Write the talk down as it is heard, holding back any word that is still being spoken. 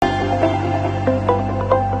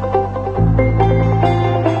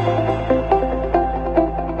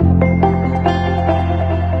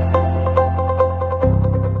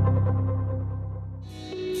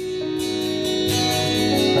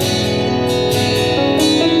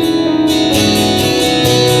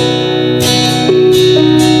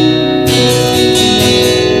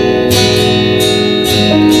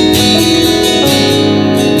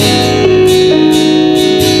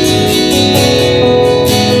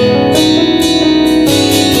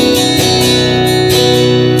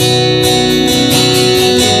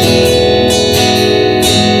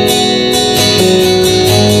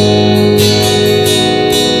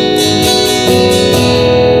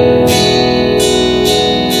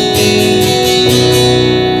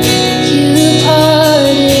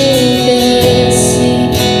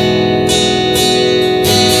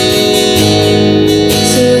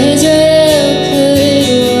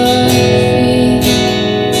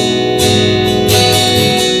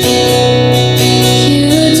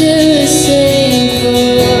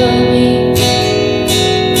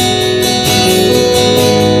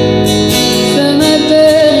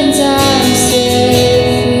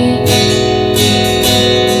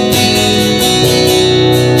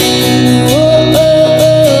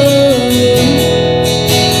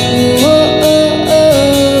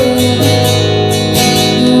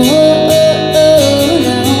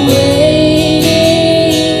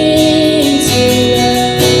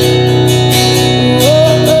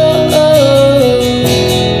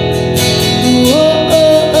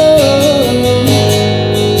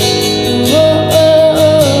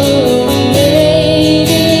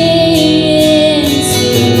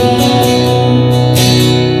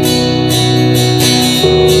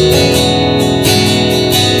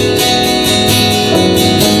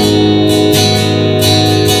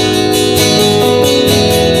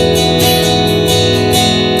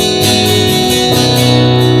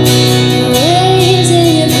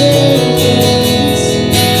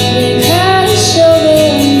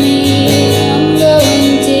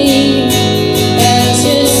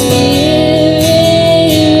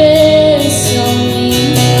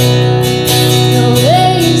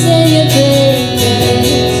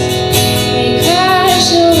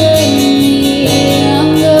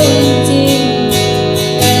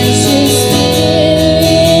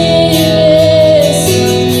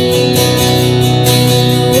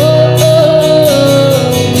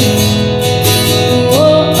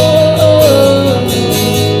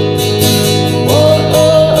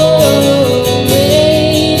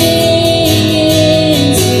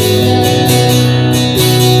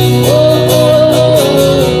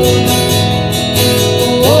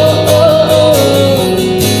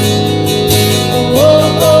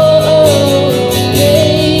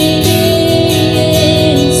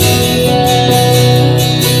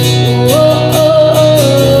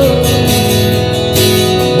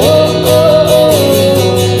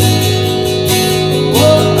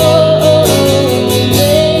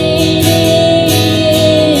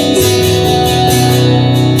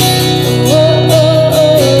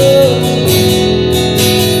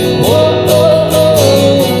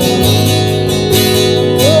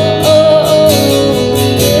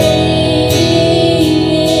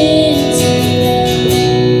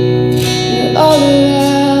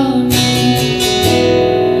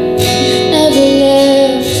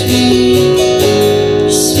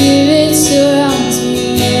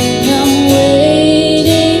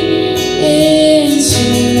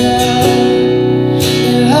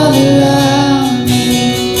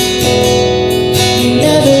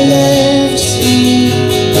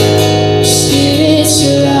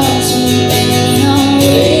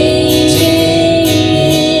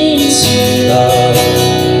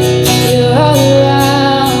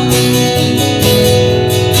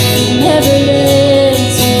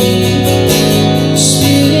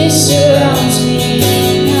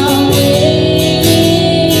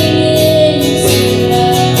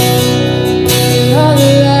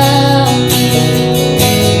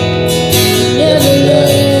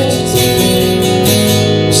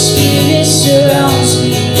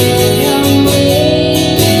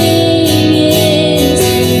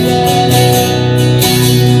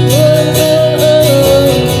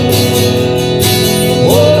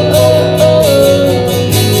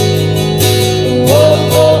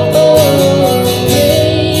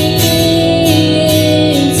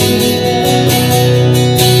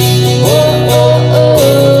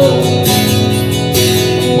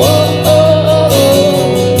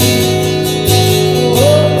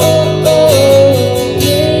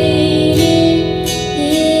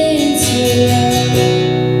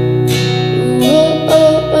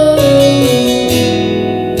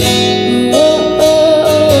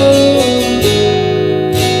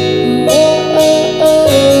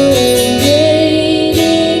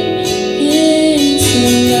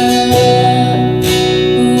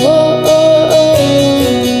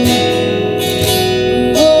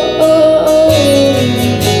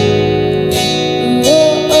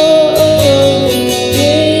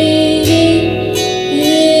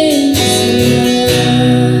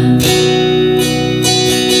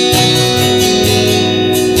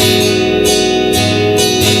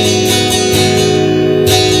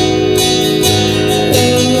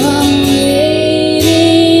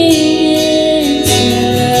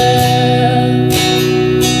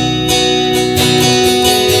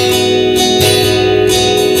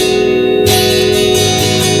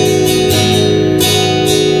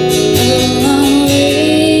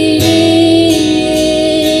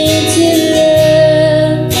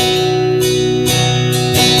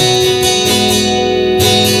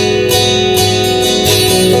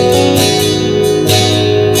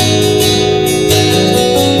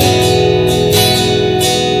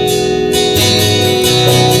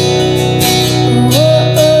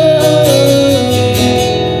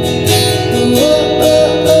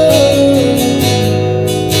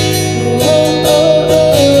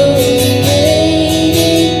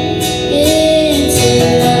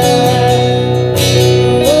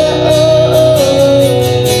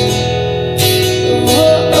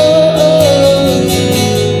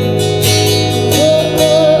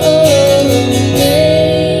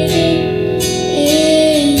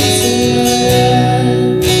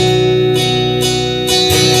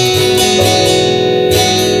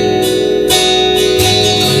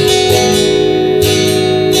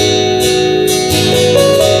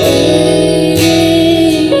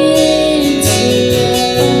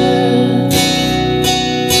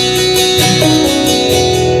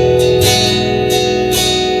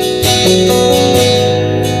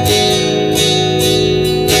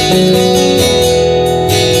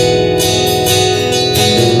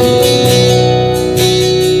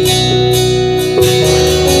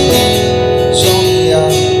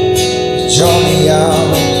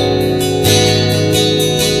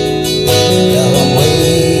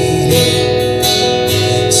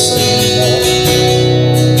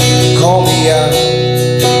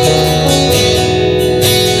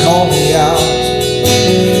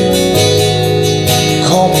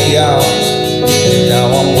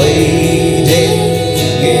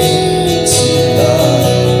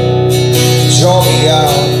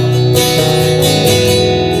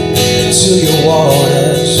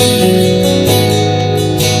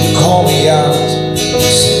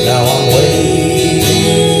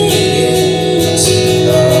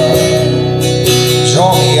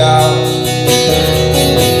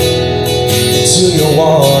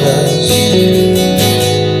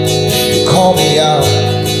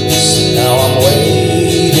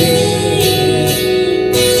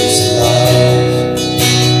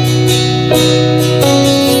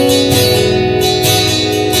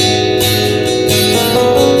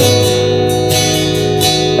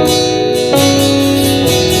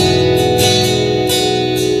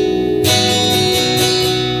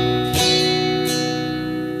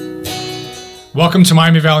Welcome to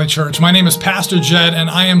Miami Valley Church. My name is Pastor Jed, and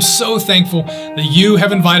I am so thankful that you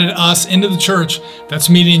have invited us into the church that's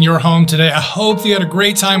meeting in your home today. I hope that you had a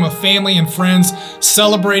great time with family and friends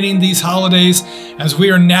celebrating these holidays as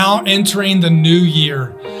we are now entering the new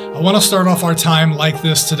year. I want to start off our time like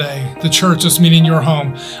this today, the church that's meeting in your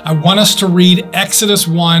home. I want us to read Exodus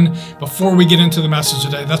 1 before we get into the message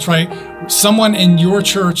today. That's right. Someone in your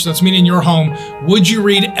church that's meeting in your home, would you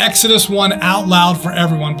read Exodus 1 out loud for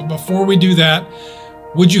everyone? But before we do that,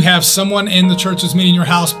 would you have someone in the church that's meeting in your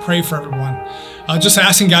house pray for everyone? Just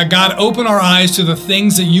asking God, open our eyes to the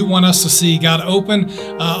things that you want us to see. God, open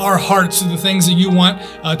our hearts to the things that you want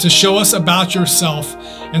to show us about yourself.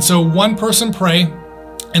 And so one person pray,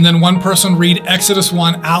 and then one person read Exodus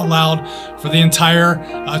 1 out loud for the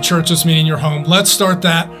entire church that's meeting in your home. Let's start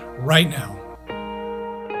that right now.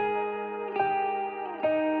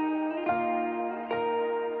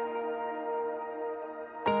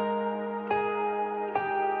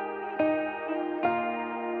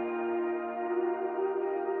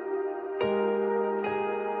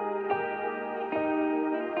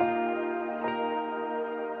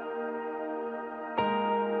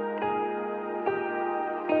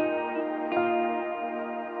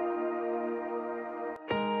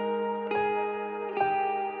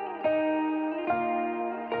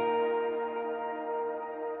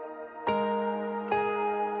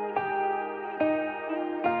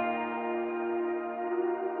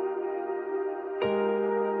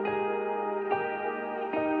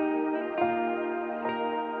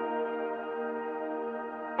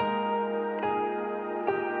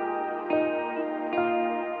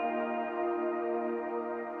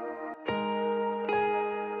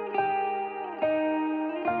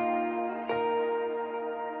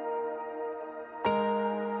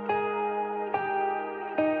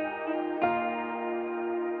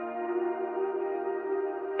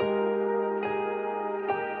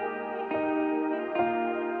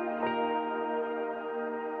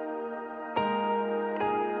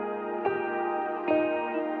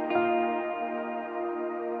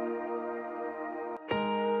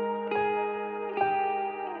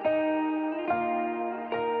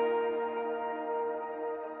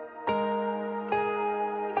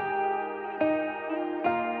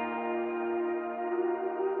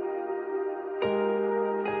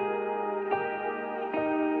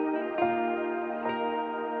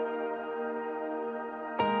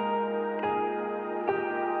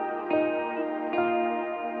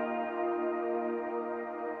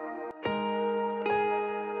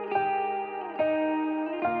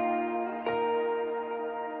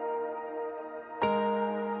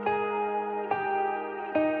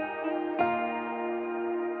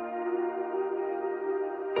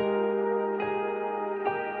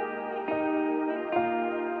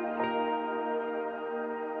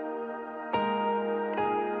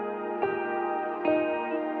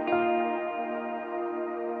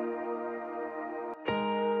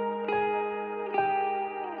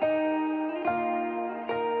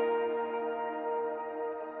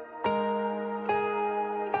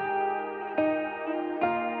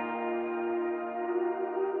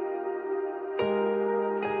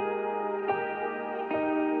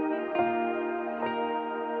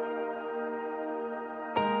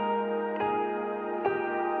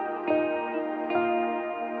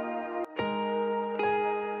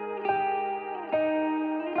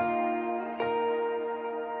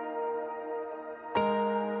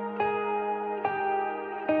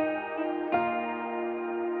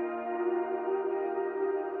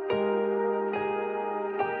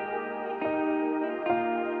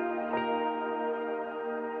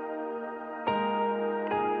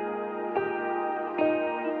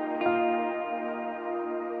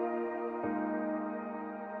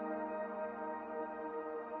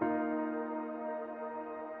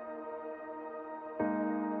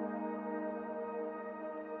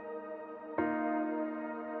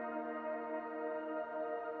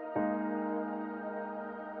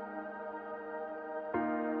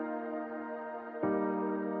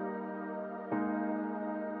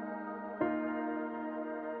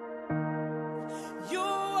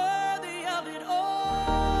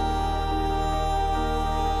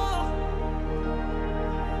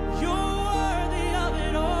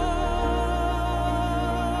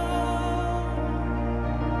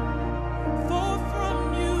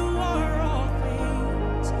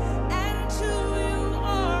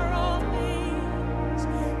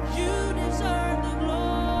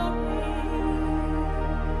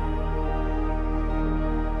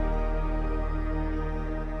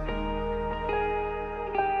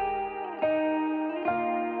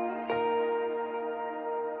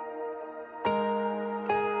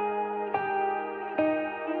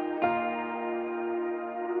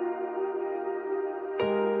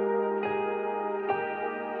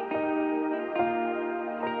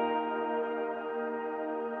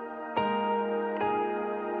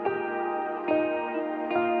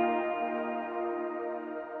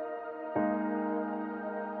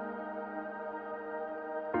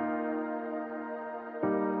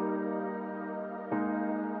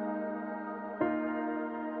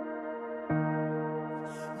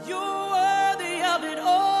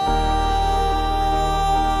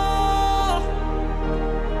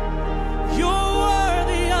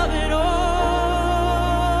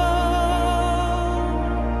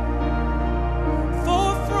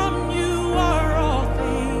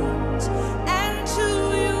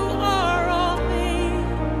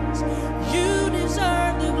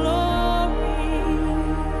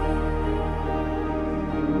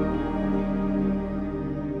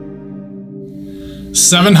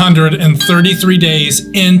 733 days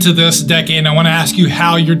into this decade, and I want to ask you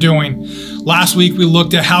how you're doing. Last week, we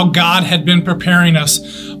looked at how God had been preparing us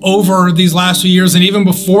over these last few years, and even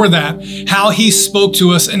before that, how He spoke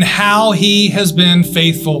to us and how He has been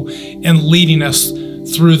faithful in leading us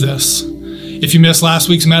through this. If you missed last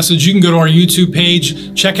week's message, you can go to our YouTube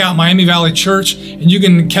page, check out Miami Valley Church, and you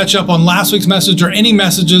can catch up on last week's message or any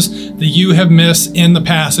messages that you have missed in the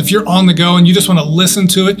past. If you're on the go and you just want to listen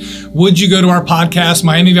to it, would you go to our podcast,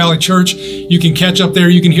 Miami Valley Church? You can catch up there,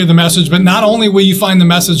 you can hear the message, but not only will you find the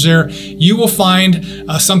message there, you will find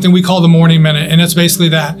something we call the Morning Minute, and it's basically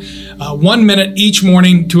that. 1 minute each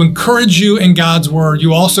morning to encourage you in God's Word.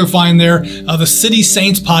 You also find there the City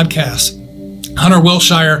Saints podcast. Hunter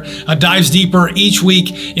Wilshire dives deeper each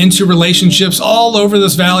week into relationships all over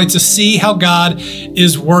this valley to see how God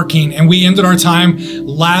is working. And we ended our time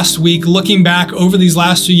last week looking back over these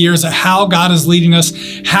last 2 years at how God is leading us,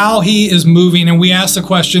 how He is moving. And we asked the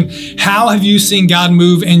question, how have you seen God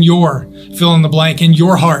move in your fill in the blank, in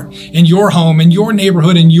your heart, in your home, in your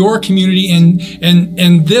neighborhood, in your community,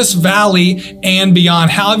 in this valley and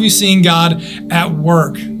beyond? How have you seen God at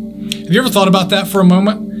work? Have you ever thought about that for a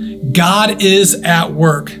moment? God is at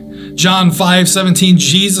work. John 5:17,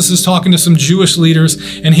 Jesus is talking to some Jewish leaders,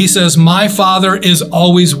 and He says, "My Father is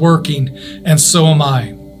always working, and so am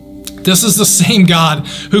I." This is the same God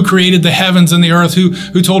who created the heavens and the earth,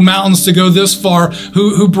 who told mountains to go this far,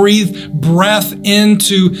 who breathed breath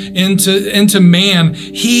into man.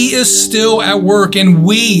 He is still at work, and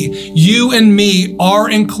we, you and me, are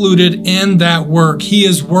included in that work. He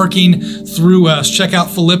is working through us. Check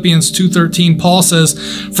out Philippians 2:13. Paul says,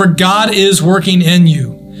 "For God is working in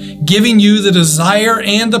you, giving you the desire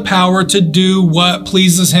and the power to do what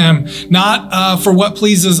pleases Him." Not for what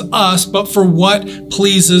pleases us, but for what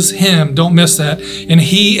pleases Him. Don't miss that. And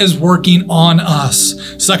He is working on us.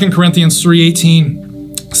 2 Corinthians 3:18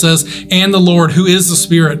 says, "And the Lord, who is the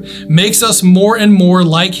Spirit, makes us more and more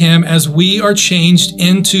like Him as we are changed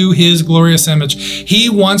into His glorious image." He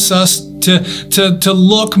wants us to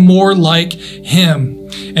look more like Him.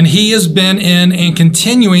 And He has been in and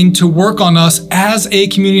continuing to work on us as a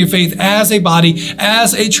community of faith, as a body,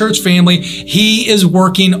 as a church family. He is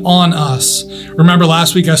working on us. Remember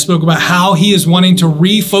last week I spoke about how He is wanting to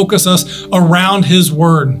refocus us around His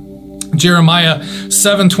Word. Jeremiah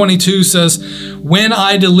 7:22 says, "When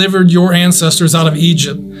I delivered your ancestors out of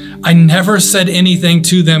Egypt, I never said anything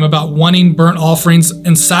to them about wanting burnt offerings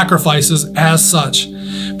and sacrifices as such.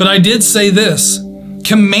 But I did say this,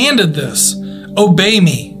 commanded this, obey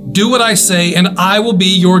me, do what I say, and I will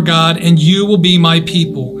be your God, and you will be my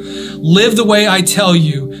people. Live the way I tell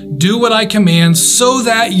you, do what I command, so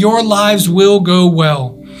that your lives will go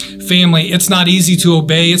well." Family, it's not easy to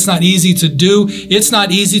obey. It's not easy to do. It's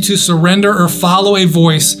not easy to surrender or follow a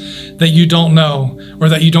voice that you don't know or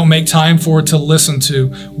that you don't make time for to listen to.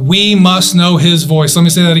 We must know His voice. Let me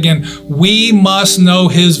say that again. We must know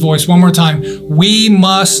His voice. One more time. We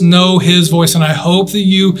must know His voice. And I hope that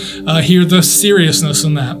you hear the seriousness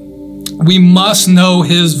in that. We must know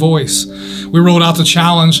His voice. We rolled out the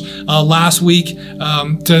challenge last week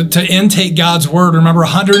to intake God's Word. Remember,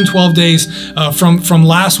 112 days from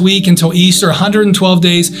last week until Easter, 112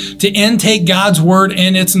 days to intake God's Word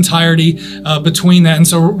in its entirety between that. And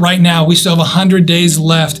so right now, we still have 100 days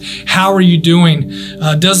left. How are you doing?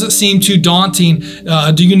 Does it seem too daunting?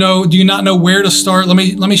 Do you not know where to start? Let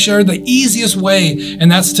me share the easiest way,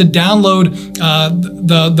 and that's to download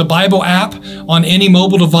the Bible app on any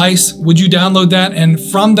mobile device. Would you download that? And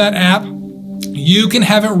from that app, you can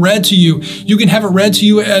have it read to you. You can have it read to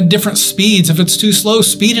you at different speeds. If it's too slow,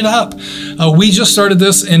 speed it up. We just started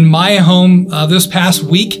this in my home this past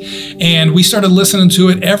week, and we started listening to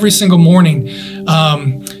it every single morning.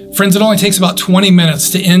 Friends, it only takes about 20 minutes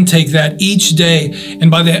to intake that each day.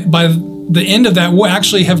 And by the end of that, we'll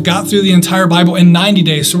actually have got through the entire Bible in 90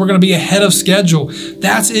 days. So we're going to be ahead of schedule.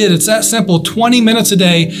 That's it. It's that simple. 20 minutes a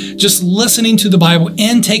day, just listening to the Bible,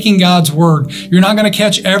 intaking God's Word. You're not going to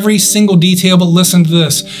catch every single detail, but listen to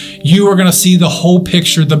this. You are going to see the whole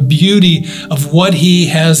picture, the beauty of what He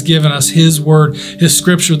has given us, His Word, His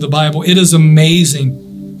Scripture, the Bible. It is amazing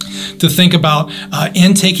to think about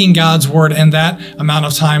intaking God's Word in that amount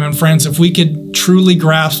of time. And friends, if we could truly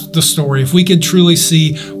grasp the story, if we could truly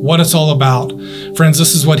see what it's all about, friends,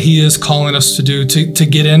 this is what He is calling us to do, to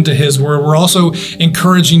get into His Word. We're also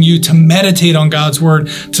encouraging you to meditate on God's Word,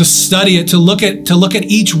 to study it, to look at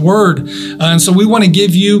each word. And so we want to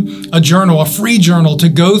give you a journal, a free journal to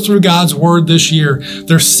go through God's Word this year.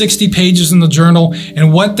 There's 60 pages in the journal,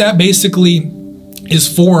 and what that basically is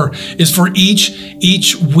for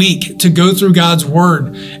each week to go through God's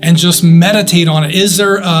word and just meditate on it. Is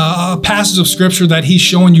there a passage of scripture that he's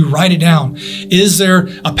showing you? Write it down. Is there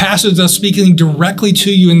a passage that's speaking directly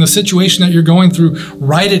to you in the situation that you're going through?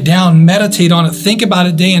 Write it down, meditate on it, think about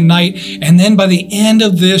it day and night. And then by the end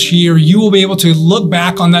of this year, you will be able to look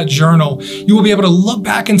back on that journal. You will be able to look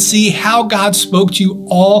back and see how God spoke to you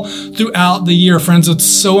all throughout the year. Friends, it's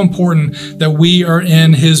so important that we are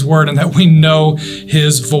in his word and that we know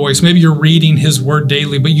his voice. Maybe you're reading his word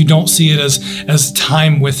daily, but you don't see it as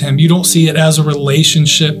time with him. You don't see it as a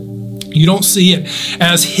relationship. You don't see it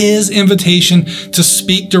as his invitation to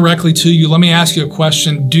speak directly to you. Let me ask you a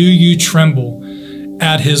question. Do you tremble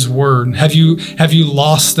at his word? Have you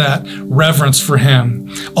lost that reverence for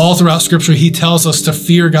him? All throughout scripture, he tells us to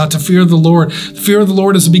fear God, to fear the Lord. The fear of the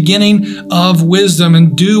Lord is the beginning of wisdom.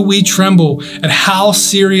 And do we tremble at how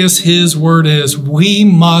serious his word is? We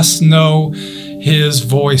must know his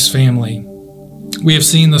voice, family. We have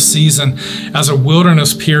seen the season as a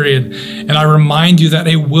wilderness period. And I remind you that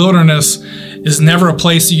a wilderness is never a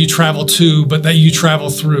place that you travel to, but that you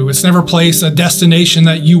travel through. It's never a destination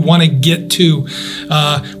that you want to get to.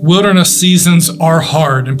 Wilderness seasons are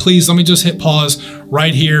hard. And please, let me just hit pause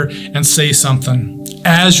right here and say something.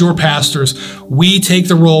 As your pastors, we take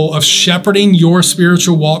the role of shepherding your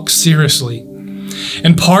spiritual walk seriously.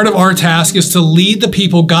 And part of our task is to lead the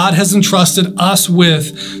people God has entrusted us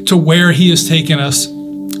with to where he has taken us.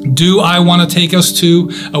 Do I want to take us to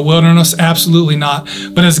a wilderness? Absolutely not.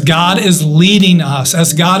 But as God is leading us,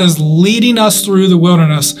 through the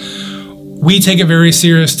wilderness, we take it very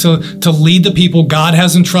serious to lead the people God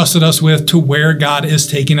has entrusted us with to where God is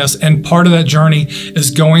taking us. And part of that journey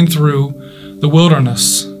is going through the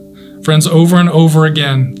wilderness. Friends, over and over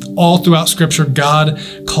again, all throughout Scripture, God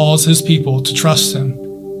calls his people to trust him.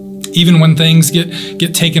 Even when things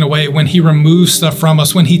get taken away, when he removes stuff from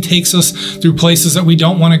us, when he takes us through places that we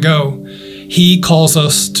don't want to go, he calls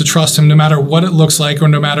us to trust him no matter what it looks like or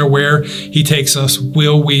no matter where he takes us.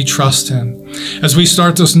 Will we trust him? As we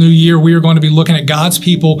start this new year, we are going to be looking at God's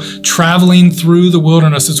people traveling through the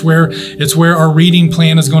wilderness. It's where our reading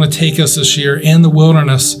plan is going to take us this year, in the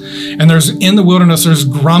wilderness. And there's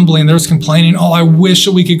grumbling, there's complaining. Oh, I wish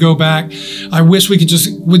that we could go back. I wish we could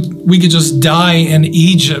just die in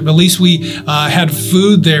Egypt. At least we had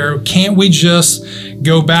food there. Can't we just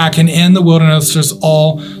go back? And in the wilderness, there's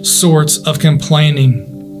all sorts of complaining.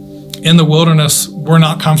 In the wilderness, we're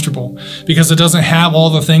not comfortable because it doesn't have all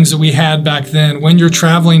the things that we had back then. When you're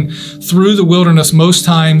traveling through the wilderness, most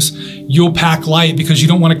times you'll pack light because you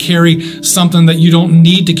don't want to carry something that you don't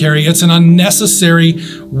need to carry. It's an unnecessary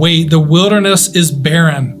weight. The wilderness is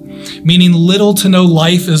barren, meaning little to no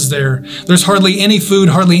life is there. There's hardly any food,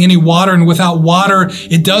 hardly any water, and without water,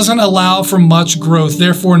 it doesn't allow for much growth.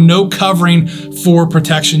 Therefore, no covering for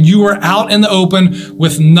protection. You are out in the open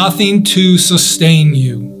with nothing to sustain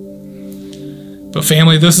you. But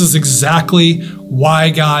family, this is exactly why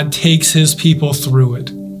God takes his people through it.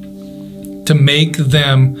 To make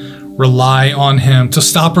them rely on him, to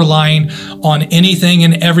stop relying on anything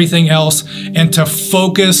and everything else, and to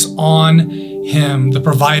focus on him, the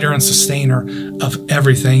provider and sustainer of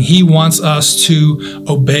everything. He wants us to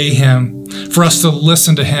obey him, for us to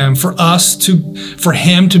listen to him, for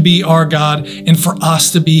him to be our God, and for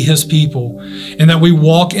us to be his people, and that we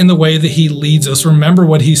walk in the way that he leads us. Remember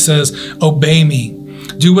what he says, obey me.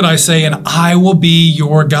 Do what I say, and I will be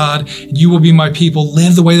your God, and you will be my people.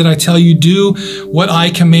 Live the way that I tell you. Do what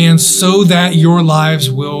I command so that your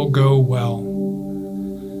lives will go well.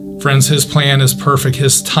 Friends, his plan is perfect.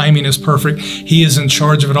 His timing is perfect. He is in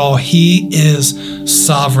charge of it all. He is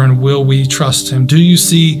sovereign. Will we trust him? Do you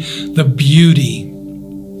see the beauty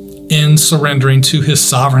in surrendering to his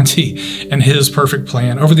sovereignty and his perfect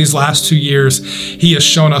plan? Over these last 2 years, he has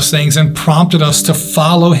shown us things and prompted us to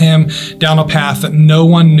follow him down a path that no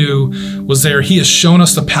one knew was there. He has shown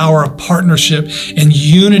us the power of partnership and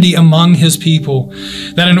unity among his people,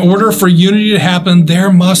 that in order for unity to happen, there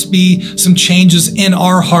must be some changes in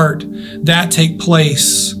our heart that take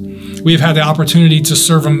place. We've had the opportunity to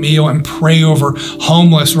serve a meal and pray over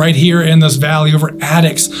homeless right here in this valley, over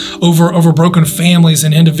addicts, over broken families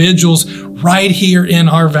and individuals right here in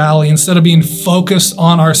our valley. Instead of being focused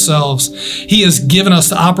on ourselves, he has given us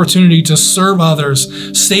the opportunity to serve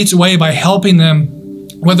others states away by helping them,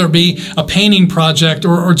 whether it be a painting project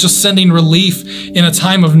or just sending relief in a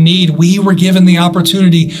time of need. We were given the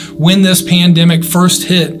opportunity when this pandemic first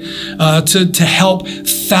hit to help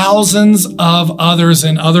thousands of others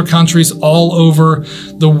in other countries all over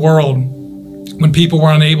the world. When people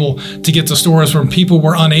were unable to get to stores, when people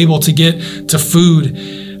were unable to get to food,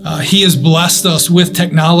 He has blessed us with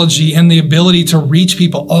technology and the ability to reach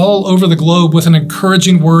people all over the globe with an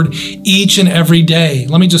encouraging word each and every day.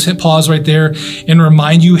 Let me just hit pause right there and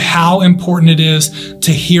remind you how important it is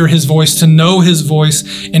to hear his voice, to know his voice,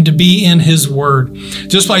 and to be in his word.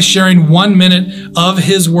 Just by sharing 1 minute of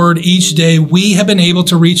his word each day, we have been able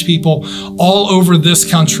to reach people all over this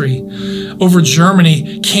country, over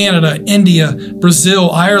Germany, Canada, India, Brazil,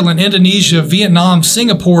 Ireland, Indonesia, Vietnam,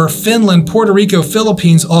 Singapore, Finland, Puerto Rico,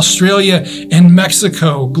 Philippines, Australia, and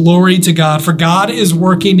Mexico. Glory to God, for God is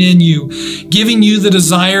working in you, giving you the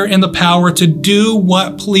desire and the power to do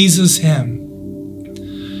what pleases him.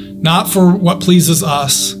 Not for what pleases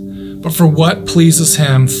us, but for what pleases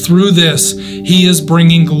him. Through this, he is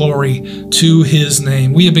bringing glory to his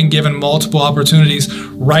name. We have been given multiple opportunities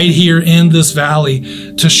right here in this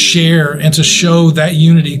valley to share and to show that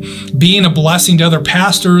unity, being a blessing to other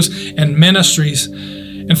pastors and ministries.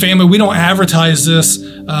 And family, we don't advertise this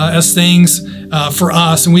as things for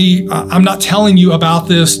us. And I'm not telling you about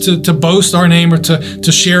this to boast our name or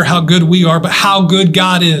to share how good we are, but how good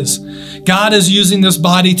God is. God is using this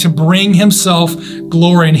body to bring himself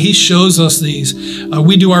glory, and he shows us these.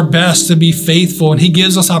 We do our best to be faithful, and he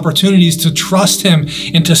gives us opportunities to trust him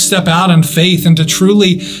and to step out in faith and to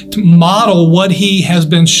truly model what he has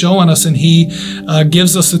been showing us. And he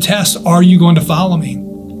gives us a test. Are you going to follow me?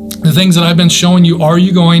 The things that I've been showing you, are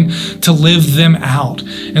you going to live them out?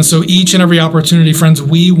 And so each and every opportunity, friends,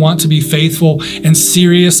 we want to be faithful and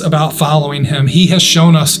serious about following him. He has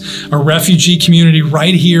shown us a refugee community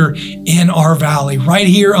right here in our valley, right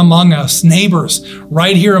here among us, neighbors,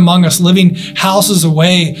 right here among us, living houses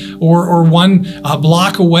away or one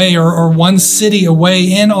block away or one city away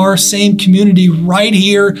in our same community, right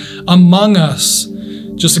here among us.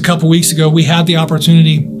 Just a couple weeks ago, we had the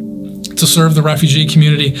opportunity to serve the refugee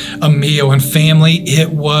community a meal, and family,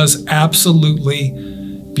 it was absolutely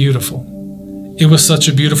beautiful. It was such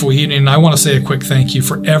a beautiful evening, and I want to say a quick thank you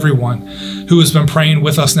for everyone who has been praying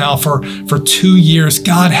with us now for 2 years.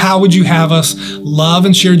 God, how would you have us love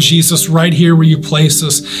and share Jesus right here where you place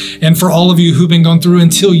us? And for all of you who've been going through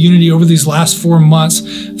Until Unity over these last 4 months,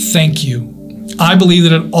 thank you. I believe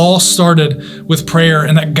that it all started with prayer,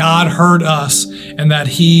 and that God heard us and that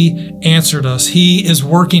he answered us. He is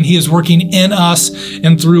working in us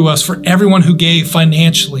and through us. For everyone who gave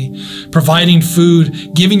financially, providing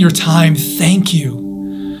food, giving your time, thank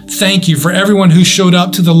you. Thank you. For everyone who showed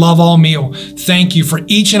up to the Love All meal, thank you. For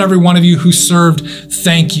each and every one of you who served,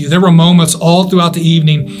 thank you. There were moments all throughout the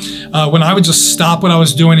evening when I would just stop what I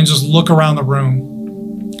was doing and just look around the room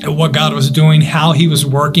at what God was doing, how he was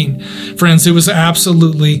working. Friends, it was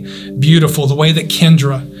absolutely beautiful. The way that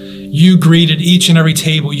Kendra, you greeted each and every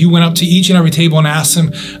table. You went up to each and every table and asked them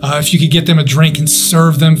if you could get them a drink and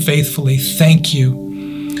serve them faithfully. Thank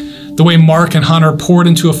you. The way Mark and Hunter poured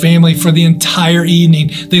into a family for the entire evening.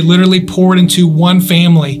 They literally poured into one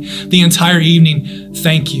family the entire evening.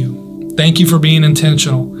 Thank you. Thank you for being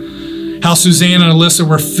intentional. How Suzanne and Alyssa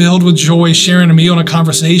were filled with joy, sharing a meal and a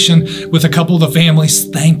conversation with a couple of the families.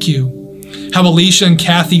 Thank you. How Alicia and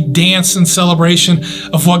Kathy danced in celebration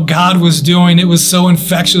of what God was doing. It was so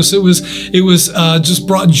infectious. It was just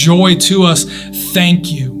brought joy to us.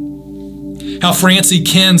 Thank you. How Francie,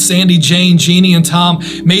 Ken, Sandy, Jane, Jeannie, and Tom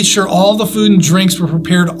made sure all the food and drinks were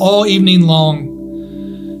prepared all evening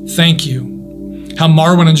long. Thank you. How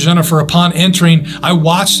Marwin and Jennifer, upon entering, I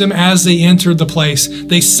watched them as they entered the place.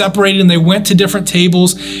 They separated and they went to different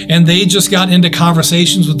tables, and they just got into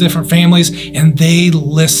conversations with different families, and they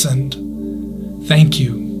listened. Thank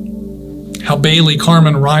you. How Bailey,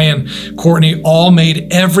 Carmen, Ryan, Courtney all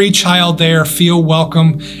made every child there feel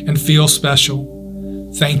welcome and feel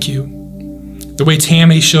special. Thank you. The way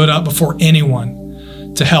Tammy showed up before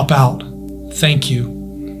anyone to help out. Thank you.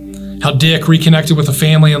 How Dick reconnected with the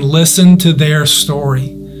family and listened to their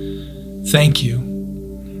story. Thank you.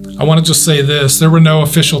 I want to just say this. There were no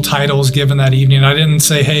official titles given that evening. I didn't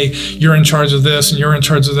say, hey, you're in charge of this and you're in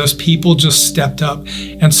charge of this. People just stepped up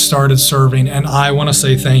and started serving. And I want to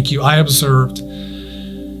say thank you. I observed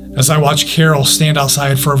as I watched Carol stand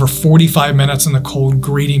outside for over 45 minutes in the cold,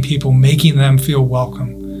 greeting people, making them feel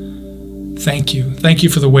welcome. Thank you. Thank you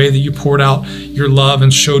for the way that you poured out your love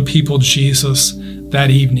and showed people Jesus that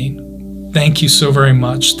evening. Thank you so very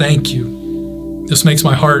much. Thank you. This makes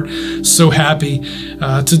my heart so happy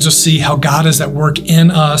to just see how God is at work in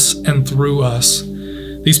us and through us.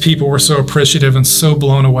 These people were so appreciative and so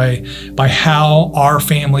blown away by how our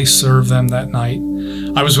family served them that night.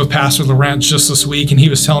 I was with Pastor Laurent just this week, and he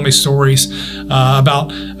was telling me stories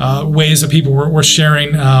about ways that people were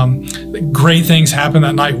sharing great things happened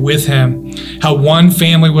that night with him. How one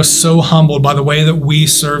family was so humbled by the way that we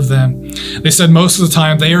served them. They said most of the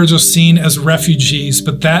time they are just seen as refugees,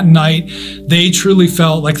 but that night they truly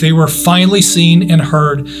felt like they were finally seen and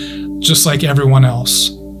heard just like everyone else.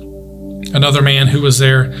 Another man who was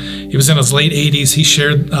there, he was in his late 80s, he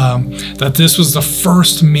shared that this was the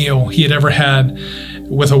first meal he had ever had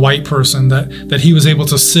with a white person, that he was able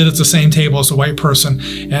to sit at the same table as a white person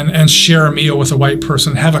and share a meal with a white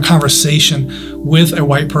person, have a conversation with a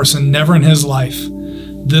white person, never in his life.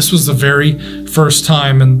 This was the very first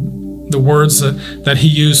time, and the words that he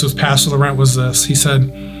used with Pastor Laurent was this. He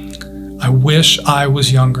said, "I wish I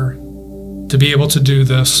was younger to be able to do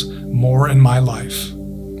this more in my life."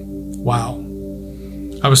 Wow.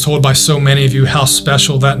 I was told by so many of you how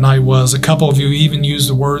special that night was. A couple of you even used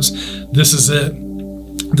the words, "This is it."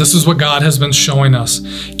 This is what God has been showing us.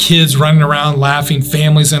 Kids running around, laughing,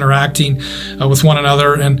 families interacting with one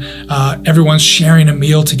another, and everyone's sharing a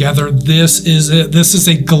meal together. This is it. This is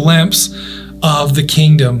a glimpse of the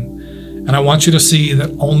kingdom. And I want you to see that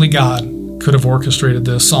only God could have orchestrated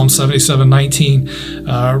this. Psalm 77:19.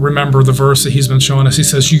 Remember the verse that he's been showing us. He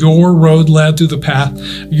says, "Your road led through the path.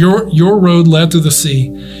 Your road led through the sea.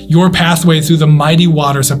 Your pathway through the mighty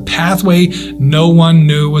waters." A pathway no one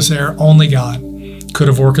knew was there. Only God could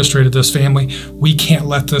have orchestrated this, family. We can't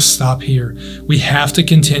let this stop here. We have to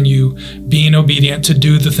continue being obedient to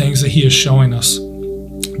do the things that he is showing us.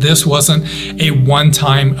 This wasn't a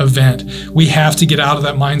one-time event. We have to get out of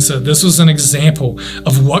that mindset. This was an example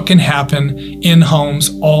of what can happen in homes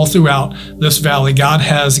all throughout this valley. God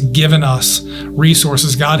has given us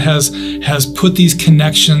resources. God has put these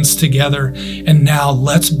connections together. And now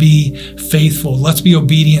let's be faithful. Let's be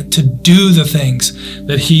obedient to do the things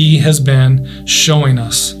that he has been showing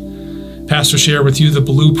us. Pastor, share with you the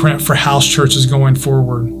blueprint for house churches going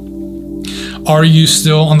forward. Are you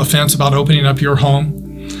still on the fence about opening up your home?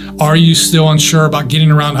 Are you still unsure about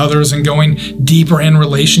getting around others and going deeper in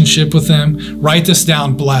relationship with them? Write this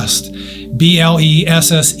down, blessed.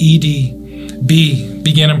 BLESSED. B,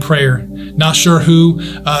 begin in prayer. Not sure who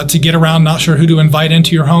to get around, not sure who to invite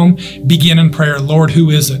into your home? Begin in prayer. Lord,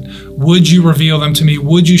 who is it? Would you reveal them to me?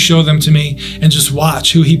 Would you show them to me? And just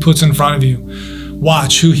watch who he puts in front of you.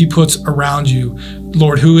 Watch who he puts around you.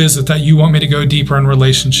 Lord, who is it that you want me to go deeper in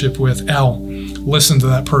relationship with? L, listen to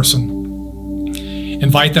that person.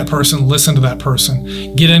 Invite that person, listen to that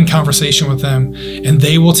person, get in conversation with them, and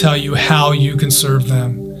they will tell you how you can serve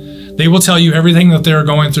them. They will tell you everything that they're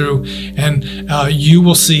going through, and you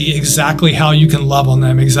will see exactly how you can love on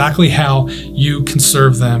them, exactly how you can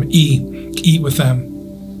serve them. E, eat with them.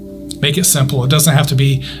 Make it simple. It doesn't have to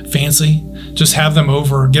be fancy. Just have them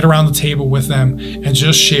over, get around the table with them, and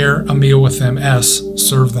just share a meal with them. S,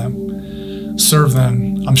 serve them. Serve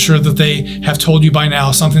them. I'm sure that they have told you by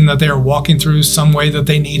now something that they are walking through, some way that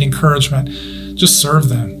they need encouragement. Just serve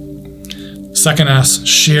them. Second S,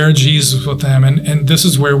 share Jesus with them. And this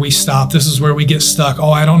is where we stop. This is where we get stuck.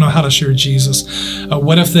 Oh, I don't know how to share Jesus.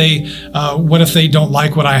 What if they don't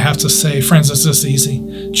like what I have to say? Friends, it's this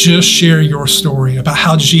easy. Just share your story about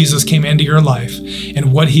how Jesus came into your life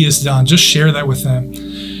and what he has done. Just share that with them.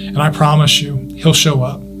 And I promise you, he'll show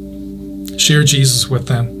up. Share Jesus with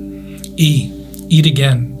them. E, eat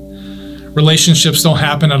again. Relationships don't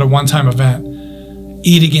happen at a one-time event.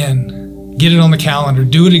 Eat again. Get it on the calendar.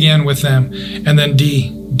 Do it again with them. And then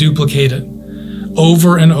D, duplicate it.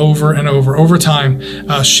 Over and over and over. Over time,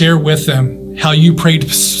 share with them how you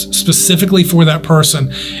prayed specifically for that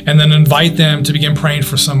person, and then invite them to begin praying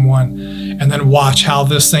for someone. And then watch how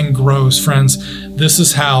this thing grows, friends. This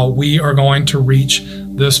is how we are going to reach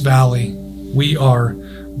this valley. We are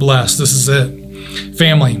blessed. This is it.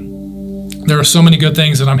 Family. There are so many good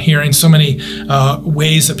things that I'm hearing, so many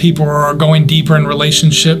ways that people are going deeper in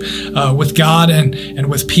relationship with God and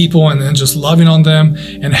with people, and just loving on them,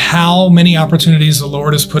 and how many opportunities the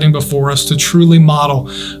Lord is putting before us to truly model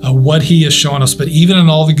what he is showing us. But even in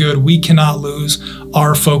all the good, we cannot lose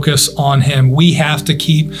our focus on him. We have to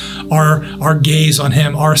keep our gaze on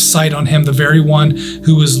him, our sight on him, the very one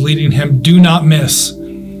who is leading him. Do not miss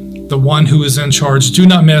the one who is in charge. Do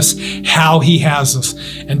not miss how he has us,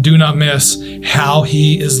 and do not miss how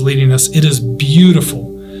he is leading us. It is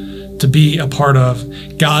beautiful to be a part of.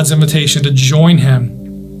 God's invitation to join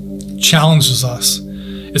him challenges us.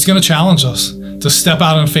 It's going to challenge us to step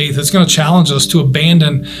out in faith. It's going to challenge us to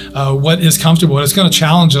abandon what is comfortable. It's going to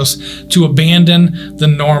challenge us to abandon the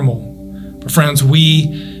normal. But friends,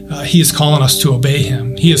 he is calling us to obey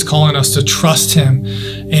him. He is calling us to trust him,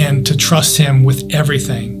 and to trust him with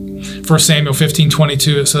everything. 1 Samuel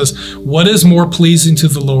 15:22, it says, "What is more pleasing to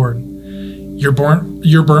the Lord, your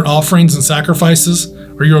burnt offerings and sacrifices,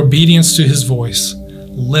 or your obedience to his voice?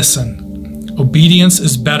 Listen, obedience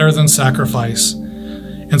is better than sacrifice,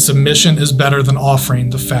 And submission is better than offering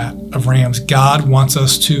the fat of rams. God wants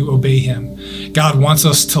us to obey him. God wants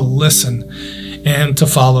us to listen and to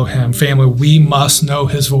follow him. Family, we must know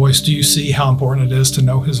his voice. Do you see how important it is to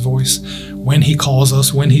know his voice? When he calls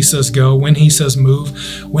us, when he says go, when he says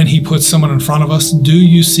move, when he puts someone in front of us, do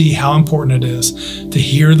you see how important it is to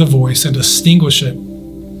hear the voice and distinguish it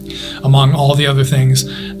among all the other things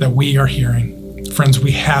that we are hearing? Friends,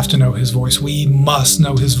 we have to know his voice. We must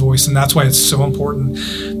know his voice. And that's why it's so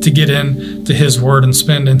important to get into his word and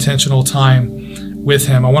spend intentional time with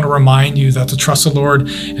him. I want to remind you that to trust the Lord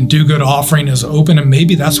and do good offering is open. And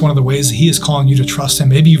maybe that's one of the ways that he is calling you to trust him.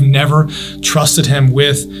 Maybe you've never trusted him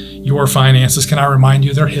with your finances. Can I remind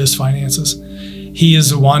you, they're his finances. He is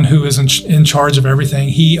the one who is in charge of everything.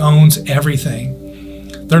 He owns everything.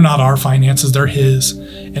 They're not our finances, they're his.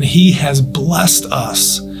 And he has blessed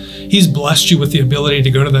us. He's blessed you with the ability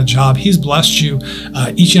to go to that job. He's blessed you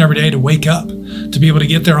each and every day to wake up, to be able to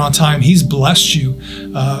get there on time. He's blessed you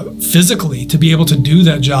physically to be able to do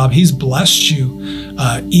that job. He's blessed you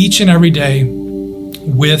each and every day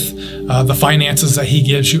with the finances that he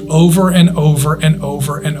gives you over and over and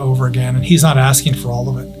over and over again. And he's not asking for all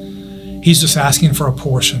of it. He's just asking for a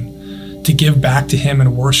portion to give back to him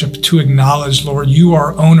in worship, to acknowledge, Lord, you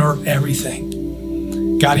are owner of everything.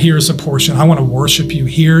 God, here is a portion. I want to worship you.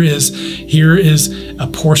 Here is a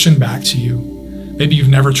portion back to you. Maybe you've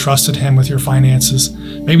never trusted him with your finances.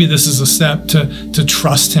 Maybe this is a step to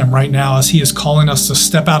trust him right now as he is calling us to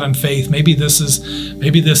step out in faith. Maybe this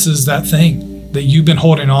is that thing that you've been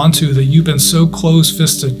holding on to, that you've been so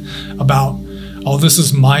close-fisted about. Oh, this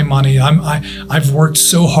is my money. I've worked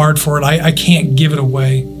so hard for it. I can't give it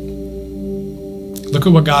away. Look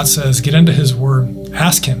at what God says. Get into his word.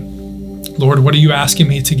 Ask him, Lord, what are you asking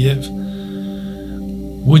me to give?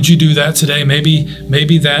 Would you do that today?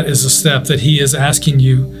 Maybe that is a step that he is asking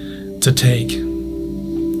you to take.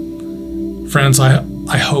 Friends,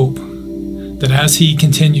 I hope that as he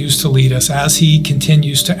continues to lead us, as he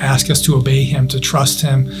continues to ask us to obey him, to trust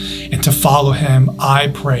him, and to follow him, I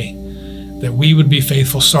pray that we would be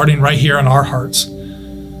faithful, starting right here in our hearts.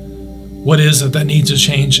 What is it that needs to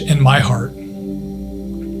change in my heart?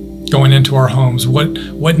 Going into our homes,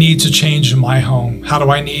 what needs to change in my home? How do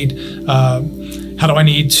I need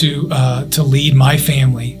to lead my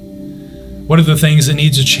family? What are the things that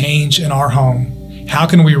need to change in our home? How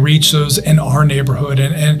can we reach those in our neighborhood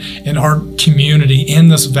and in our community, in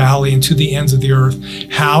this valley, and to the ends of the earth?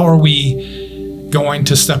 How are we going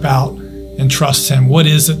to step out and trust him? What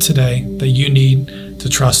is it today that you need to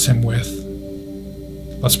trust him with?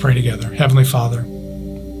 Let's pray together. Heavenly Father,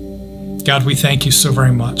 God, we thank you so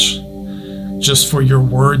very much just for your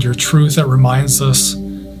word, your truth that reminds us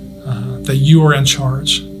that you are in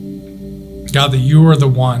charge. God, that you are the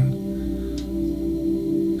one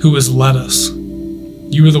who has led us.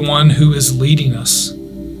 You are the one who is leading us.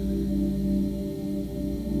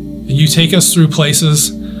 And you take us through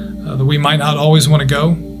places that we might not always want to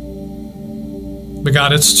go. But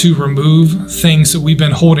God, it's to remove things that we've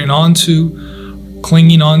been holding on to,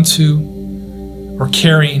 clinging on to, or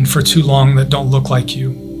carrying for too long that don't look like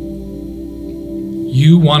you.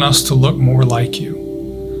 You want us to look more like you.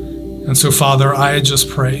 And so, Father, I just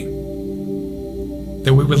pray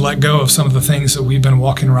that we would let go of some of the things that we've been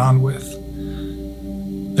walking around with,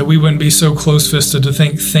 that we wouldn't be so close-fisted to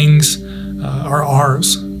think things are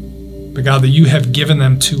ours, but God, that you have given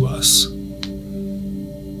them to us.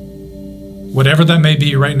 Whatever that may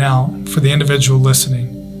be right now for the individual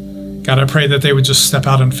listening, God, I pray that they would just step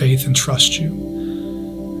out in faith and trust you,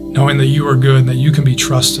 knowing that you are good and that you can be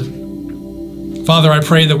trusted. Father, I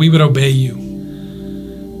pray that we would obey you,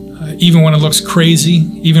 even when it looks crazy,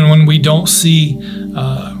 even when we don't see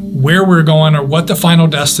where we're going or what the final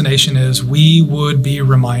destination is. We would be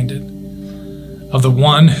reminded of the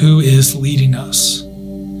one who is leading us,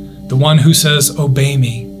 the one who says, obey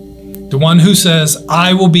me, the one who says,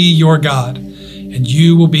 I will be your God and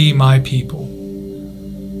you will be my people.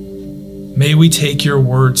 May we take your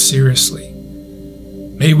word seriously.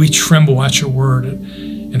 May we tremble at your word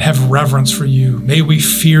and have reverence for you. May we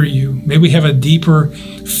fear you. May we have a deeper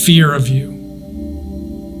fear of you.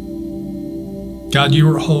 God, you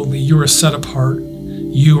are holy. You are set apart.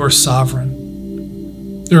 You are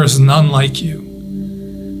sovereign. There is none like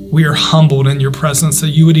you. We are humbled in your presence that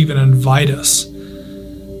you would even invite us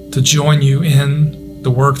to join you in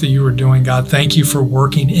the work that you are doing. God, thank you for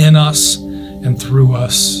working in us and through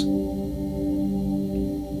us.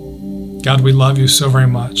 God, we love you so very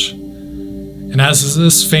much. And as is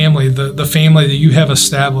this family, the family that you have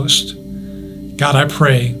established, God, I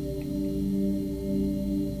pray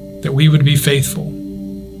that we would be faithful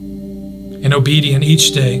and obedient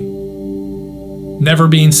each day, never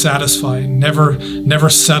being satisfied, never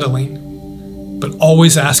settling, but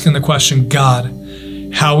always asking the question, God,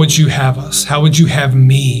 how would you have us? How would you have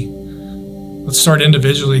me? Let's start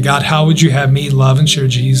individually. God, how would you have me love and share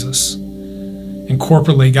Jesus? And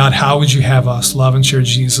corporately, God, how would you have us love and share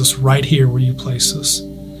Jesus right here where you place us?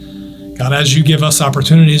 God, as you give us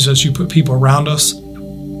opportunities, as you put people around us,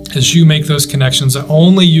 as you make those connections that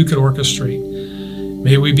only you could orchestrate,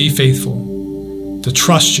 may we be faithful to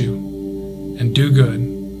trust you and do good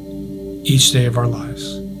each day of our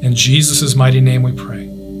lives. In Jesus' mighty name we pray.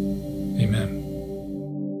 Amen.